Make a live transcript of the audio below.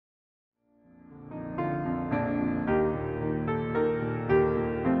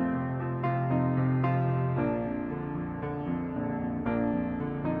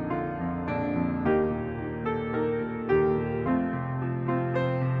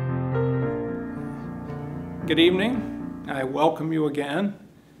Good evening. I welcome you again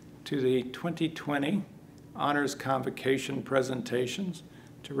to the 2020 Honors Convocation presentations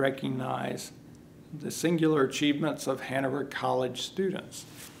to recognize the singular achievements of Hanover College students.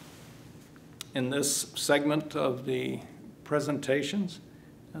 In this segment of the presentations,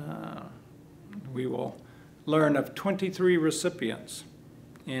 we will learn of 23 recipients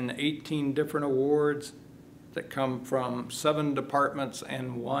in 18 different awards that come from 7 departments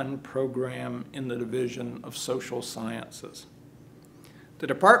and 1 program in the Division of Social Sciences. The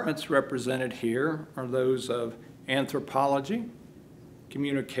departments represented here are those of anthropology,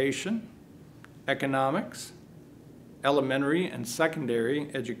 communication, economics, elementary and secondary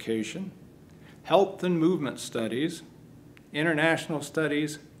education, health and movement studies, international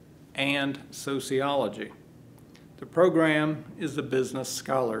studies, and sociology. The program is the Business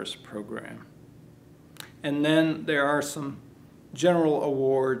Scholars Program. And then there are some general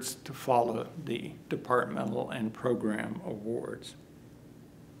awards to follow the departmental and program awards.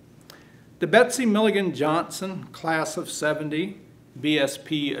 The Betsy Milligan Johnson Class of 70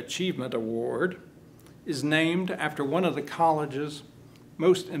 BSP Achievement Award is named after one of the college's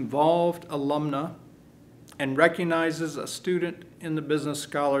most involved alumna and recognizes a student in the Business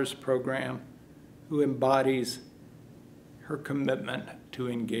Scholars Program who embodies her commitment to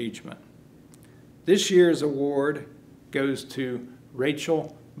engagement. This year's award goes to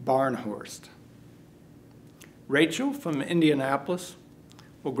Rachel Barnhorst. Rachel from Indianapolis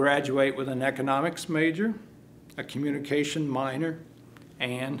will graduate with an economics major, a communication minor,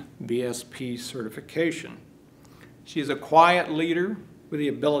 and BSP certification. She is a quiet leader with the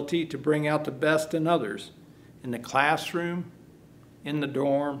ability to bring out the best in others in the classroom, in the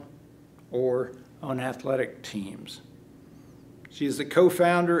dorm, or on athletic teams. She is the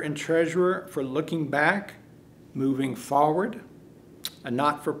co-founder and treasurer for Looking Back, Moving Forward, a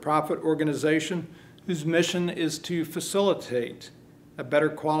not-for-profit organization whose mission is to facilitate a better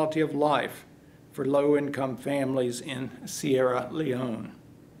quality of life for low-income families in Sierra Leone.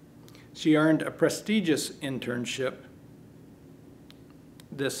 She earned a prestigious internship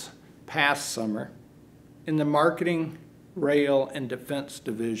this past summer in the Marketing, Rail, and Defense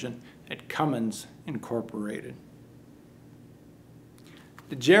Division at Cummins Incorporated.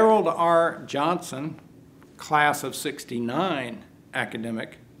 The Gerald R. Johnson Class of 69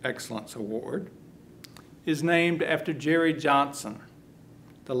 Academic Excellence Award is named after Jerry Johnson,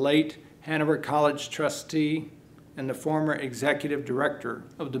 the late Hanover College trustee and the former executive director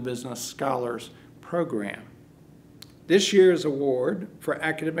of the Business Scholars Program. This year's award for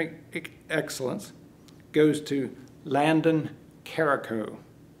academic excellence goes to Landon Carrico.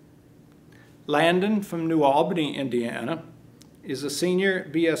 Landon from New Albany, Indiana, is a senior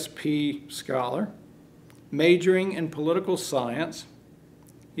BSP scholar, majoring in political science.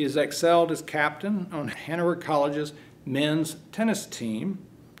 He has excelled as captain on Hanover College's men's tennis team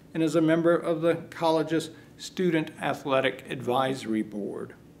and is a member of the college's Student Athletic Advisory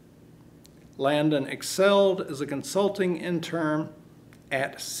Board. Landon excelled as a consulting intern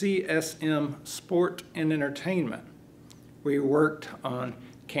at CSM Sport and Entertainment, where he worked on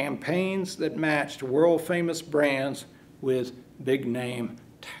campaigns that matched world-famous brands with big-name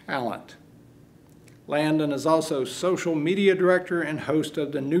talent. Landon is also social media director and host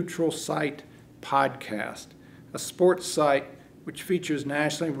of the Neutral Site podcast, a sports site which features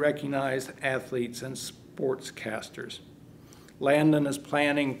nationally recognized athletes and sportscasters. Landon is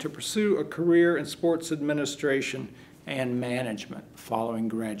planning to pursue a career in sports administration and management following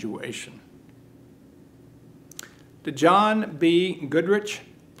graduation. The John B. Goodrich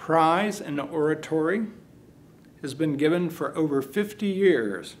Prize in Oratory has been given for over 50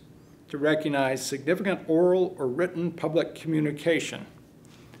 years to recognize significant oral or written public communication.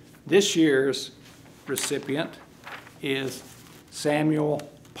 This year's recipient is Samuel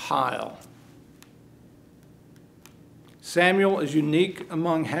Pyle. Samuel is unique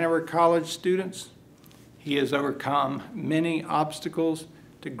among Hanover College students. He has overcome many obstacles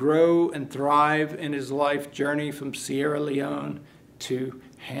to grow and thrive in his life journey from Sierra Leone to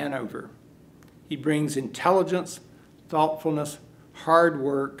Hanover. He brings intelligence, thoughtfulness, hard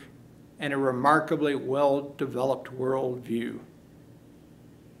work, and a remarkably well-developed worldview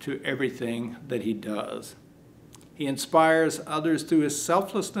to everything that he does. He inspires others through his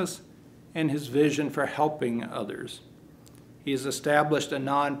selflessness and his vision for helping others. He has established a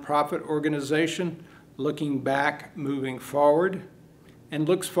nonprofit organization, Looking Back, Moving Forward, and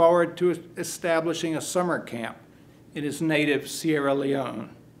looks forward to establishing a summer camp in his native Sierra Leone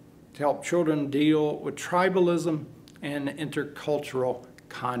to help children deal with tribalism and intercultural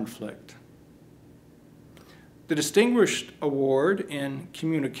conflict. The Distinguished Award in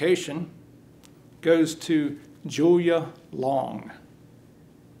Communication goes to Julia Long.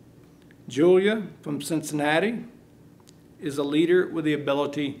 Julia, from Cincinnati, is a leader with the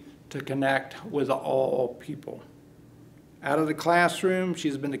ability to connect with all people. Out of the classroom,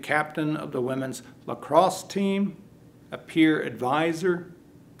 she's been the captain of the women's lacrosse team, a peer advisor,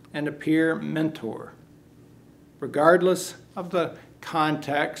 and a peer mentor. Regardless of the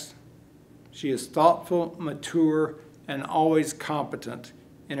context, she is thoughtful, mature, and always competent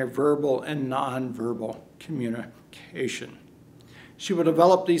in her verbal and nonverbal communication. She will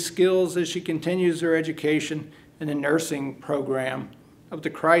develop these skills as she continues her education in the nursing program of the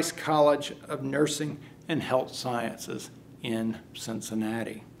Christ College of Nursing and Health Sciences in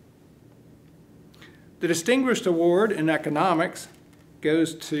Cincinnati. The Distinguished Award in Economics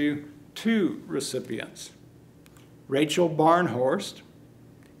goes to two recipients, Rachel Barnhorst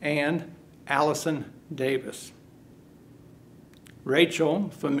and Allison Davis. Rachel,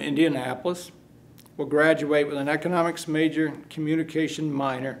 from Indianapolis, will graduate with an economics major, communication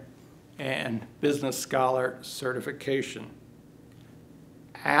minor, and business scholar certification.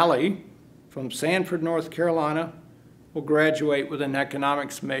 Allie, from Sanford, North Carolina, will graduate with an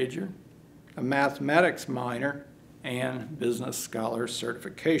economics major, a mathematics minor, and business scholar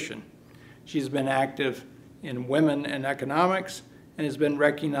certification. She's been active in women in economics and has been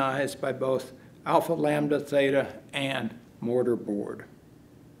recognized by both Alpha Lambda Theta and Mortarboard.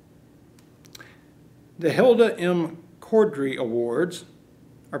 The Hilda M. Cordry Awards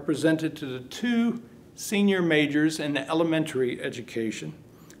are presented to the two senior majors in elementary education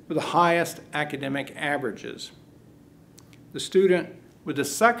with the highest academic averages. The student with the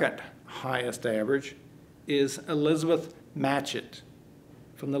second highest average is Elizabeth Matchett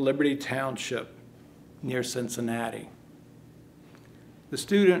from the Liberty Township near Cincinnati. The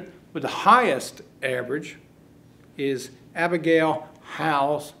student with the highest average is Abigail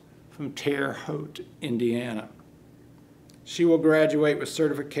Howes from Terre Haute, Indiana. She will graduate with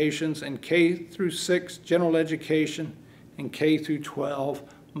certifications in K-6 general education and K-12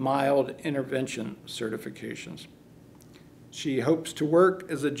 mild intervention certifications. She hopes to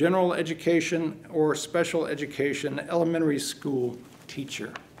work as a general education or special education elementary school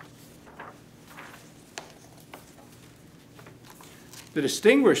teacher. The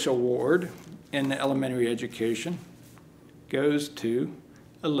Distinguished Award in elementary education goes to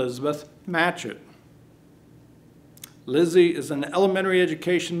Elizabeth Matchett. Lizzie is an elementary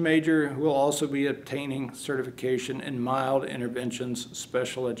education major who will also be obtaining certification in mild interventions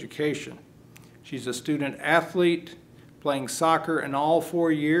special education. She's a student athlete, playing soccer in all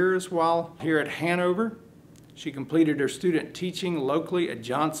 4 years while here at Hanover. She completed her student teaching locally at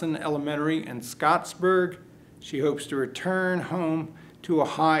Johnson Elementary in Scottsburg. She hopes to return home to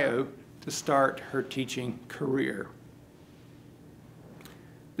Ohio to start her teaching career.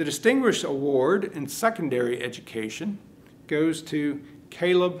 The Distinguished Award in Secondary Education goes to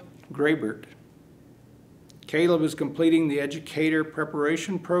Caleb Grabert. Caleb is completing the Educator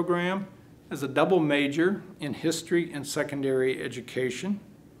Preparation Program as a double major in history and secondary education.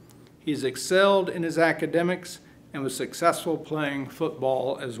 He's excelled in his academics and was successful playing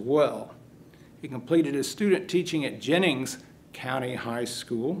football as well. He completed his student teaching at Jennings County High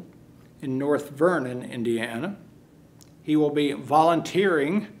School in North Vernon, Indiana. He will be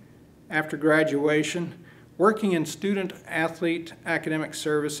volunteering after graduation, working in student athlete academic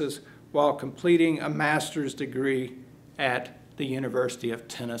services while completing a master's degree at the University of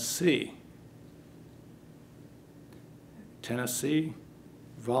Tennessee. Tennessee,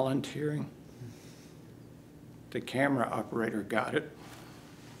 volunteering. The camera operator got it.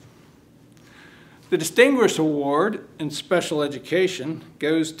 The Distinguished Award in Special Education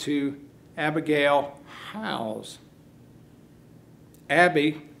goes to Abigail Howes.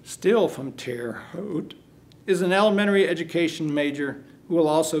 Abby, still from Terre Haute, is an elementary education major who will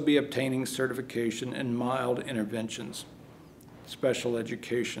also be obtaining certification in mild interventions, special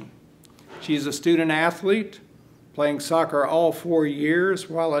education. She's a student athlete, playing soccer all 4 years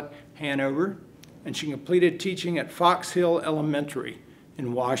while at Hanover, and she completed teaching at Fox Hill Elementary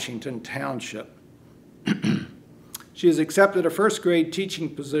in Washington Township. She has accepted a first grade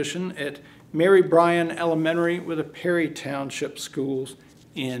teaching position at Mary Bryan Elementary with the Perry Township Schools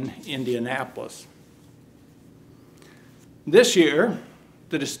in Indianapolis. This year,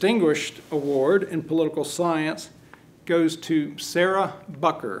 the Distinguished Award in Political Science goes to Sarah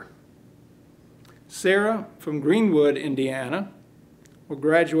Bucker. Sarah, from Greenwood, Indiana, will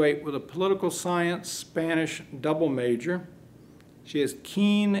graduate with a political science Spanish double major. She has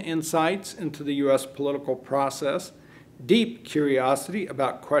keen insights into the U.S. political process, deep curiosity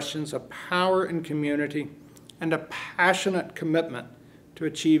about questions of power and community, and a passionate commitment to to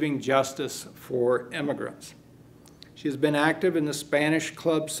achieving justice for immigrants. She has been active in the Spanish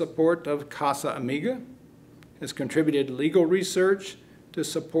Club support of Casa Amiga, has contributed legal research to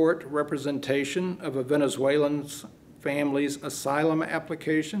support representation of a Venezuelan family's asylum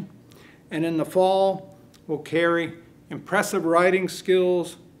application, and in the fall will carry impressive writing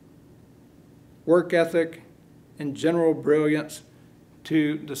skills, work ethic, and general brilliance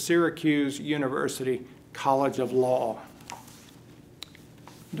to the Syracuse University College of Law.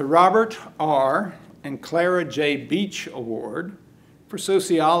 The Robert R. and Clara J. Beach Award for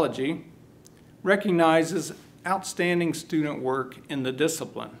Sociology recognizes outstanding student work in the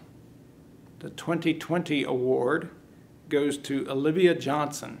discipline. The 2020 award goes to Olivia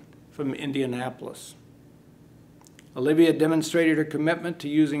Johnson from Indianapolis. Olivia demonstrated her commitment to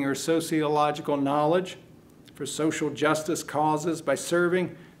using her sociological knowledge for social justice causes by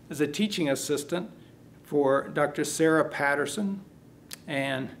serving as a teaching assistant for Dr. Sarah Patterson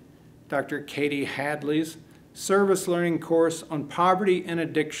and Dr. Katie Hadley's service learning course on poverty and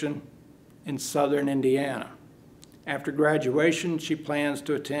addiction in southern Indiana. After graduation, she plans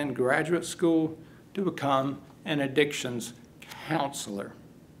to attend graduate school to become an addictions counselor.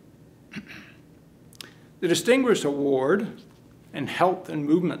 The Distinguished Award in Health and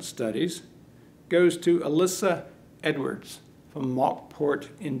Movement Studies goes to Alyssa Edwards from Mockport,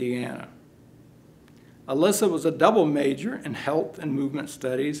 Indiana. Alyssa was a double major in Health and Movement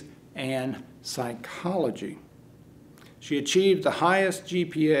Studies and Psychology. She achieved the highest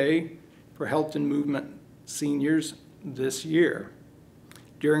GPA for Health and Movement seniors this year.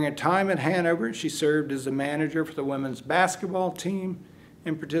 During her time at Hanover, she served as the manager for the women's basketball team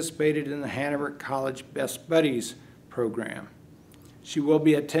and participated in the Hanover College Best Buddies program. She will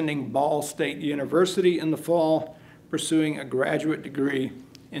be attending Ball State University in the fall, pursuing a graduate degree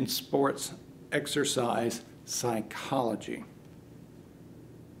in sports exercise psychology.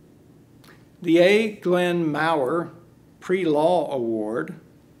 The A. Glenn Maurer Pre-Law Award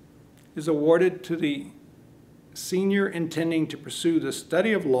is awarded to the senior intending to pursue the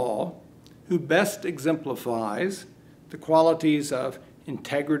study of law who best exemplifies the qualities of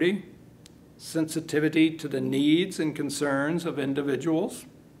integrity, sensitivity to the needs and concerns of individuals,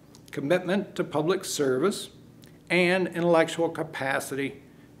 commitment to public service, and intellectual capacity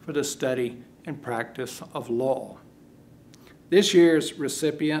for the study and practice of law. This year's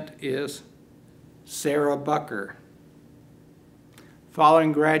recipient is Sarah Bucker.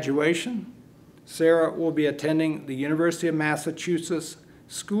 Following graduation, Sarah will be attending the University of Massachusetts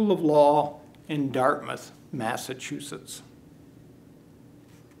School of Law in Dartmouth, Massachusetts.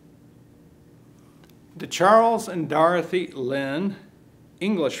 The Charles and Dorothy Lynn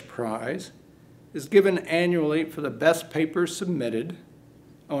English Prize is given annually for the best paper submitted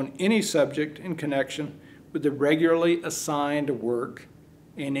on any subject in connection with the regularly assigned work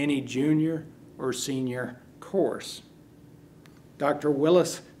in any junior or senior course. Dr.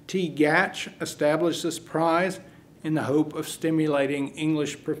 Willis T. Gatch established this prize in the hope of stimulating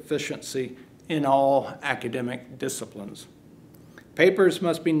English proficiency in all academic disciplines. Papers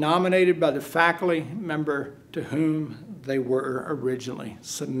must be nominated by the faculty member to whom they were originally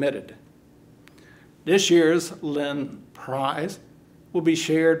submitted. This year's Lynn Prize will be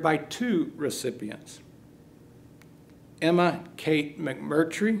shared by two recipients. Emma Kate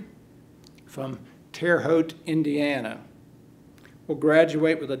McMurtry from Terre Haute, Indiana, will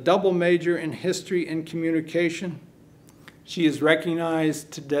graduate with a double major in history and communication. She is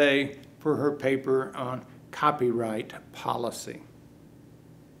recognized today for her paper on copyright policy.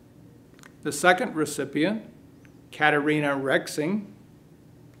 The second recipient, Katerina Rexing,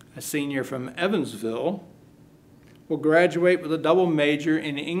 a senior from Evansville, will graduate with a double major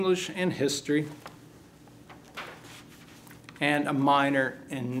in English and history and a minor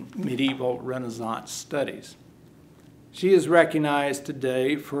in medieval Renaissance studies. She is recognized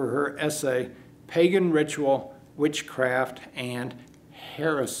today for her essay, Pagan Ritual, Witchcraft, and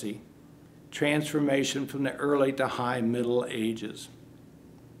Heresy, Transformation from the Early to High Middle Ages.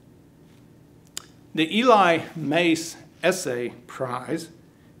 The Eli Mace Essay Prize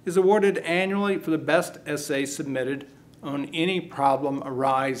is awarded annually for the best essay submitted on any problem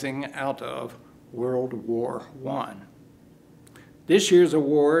arising out of World War I. This year's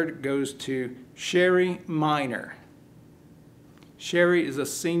award goes to Sherry Miner. Sherry is a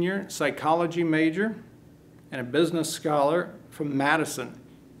senior psychology major and a business scholar from Madison,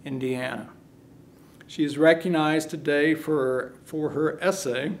 Indiana. She is recognized today for her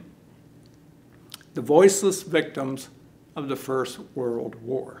essay, The Voiceless Victims of the First World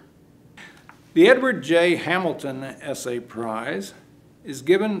War. The Edward J. Hamilton Essay Prize is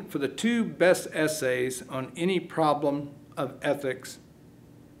given for the two best essays on any problem of ethics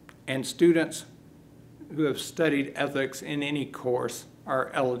and students who have studied ethics in any course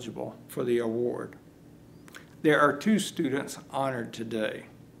are eligible for the award. There are 2 students honored today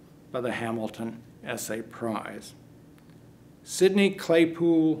by the Hamilton Essay Prize: Sydney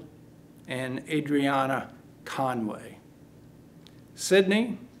Claypool and Adriana Conway.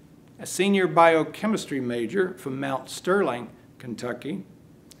 Sydney, a senior biochemistry major from Mount Sterling, Kentucky,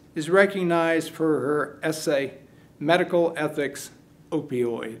 is recognized for her essay, Medical Ethics,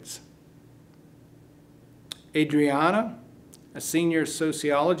 Opioids. Adriana, a senior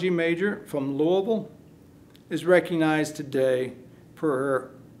sociology major from Louisville, is recognized today for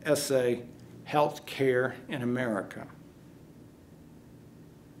her essay, Health Care in America.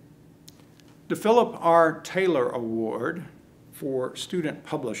 The Philip R. Taylor Award for Student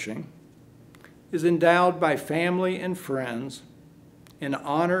Publishing is endowed by family and friends in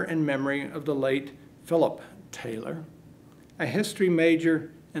honor and memory of the late Philip Taylor, a history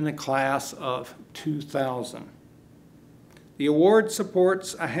major in the class of 2000. The award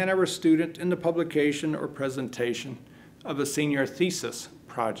supports a Hanover student in the publication or presentation of a senior thesis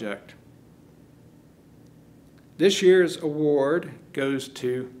project. This year's award goes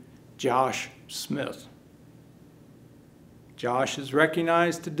to Josh Smith. Josh is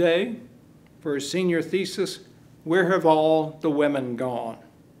recognized today for his senior thesis, Where Have All the Women Gone?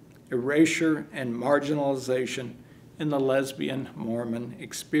 Erasure and Marginalization in the Lesbian Mormon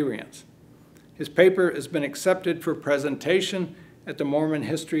Experience. His paper has been accepted for presentation at the Mormon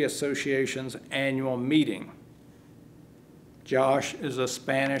History Association's annual meeting. Josh is a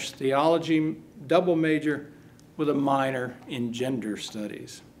Spanish theology double major with a minor in gender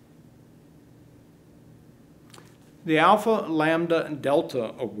studies. The Alpha Lambda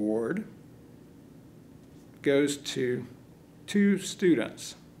Delta Award goes to 2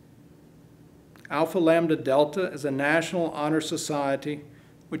 students. Alpha Lambda Delta is a national honor society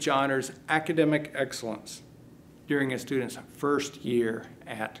which honors academic excellence during a student's first year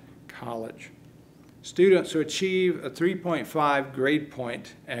at college. Students who achieve a 3.5 grade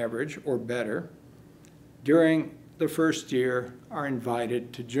point average or better during the first year are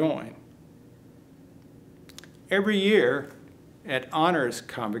invited to join. Every year at Honors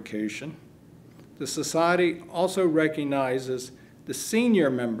Convocation, the Society also recognizes the senior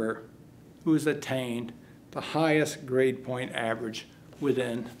member who has attained the highest grade point average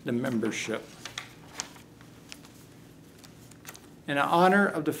within the membership. In honor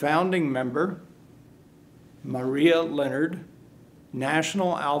of the founding member, Maria Leonard,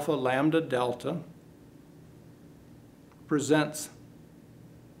 National Alpha Lambda Delta presents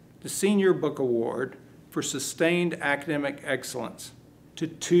the Senior Book Award for Sustained Academic Excellence to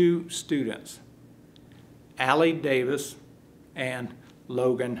 2 students, Allie Davis and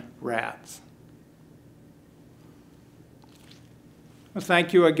Logan Ratz. Well,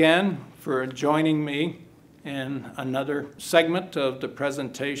 thank you again for joining me in another segment of the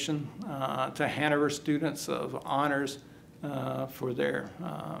presentation to Hanover students of honors for their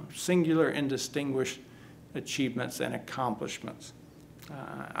singular and distinguished achievements and accomplishments.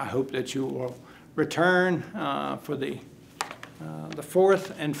 I hope that you will return for the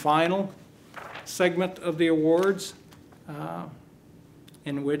 4th and final segment of the awards,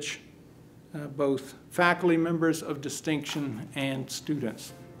 in which both faculty members of distinction and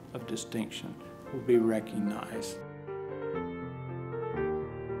students of distinction will be recognized.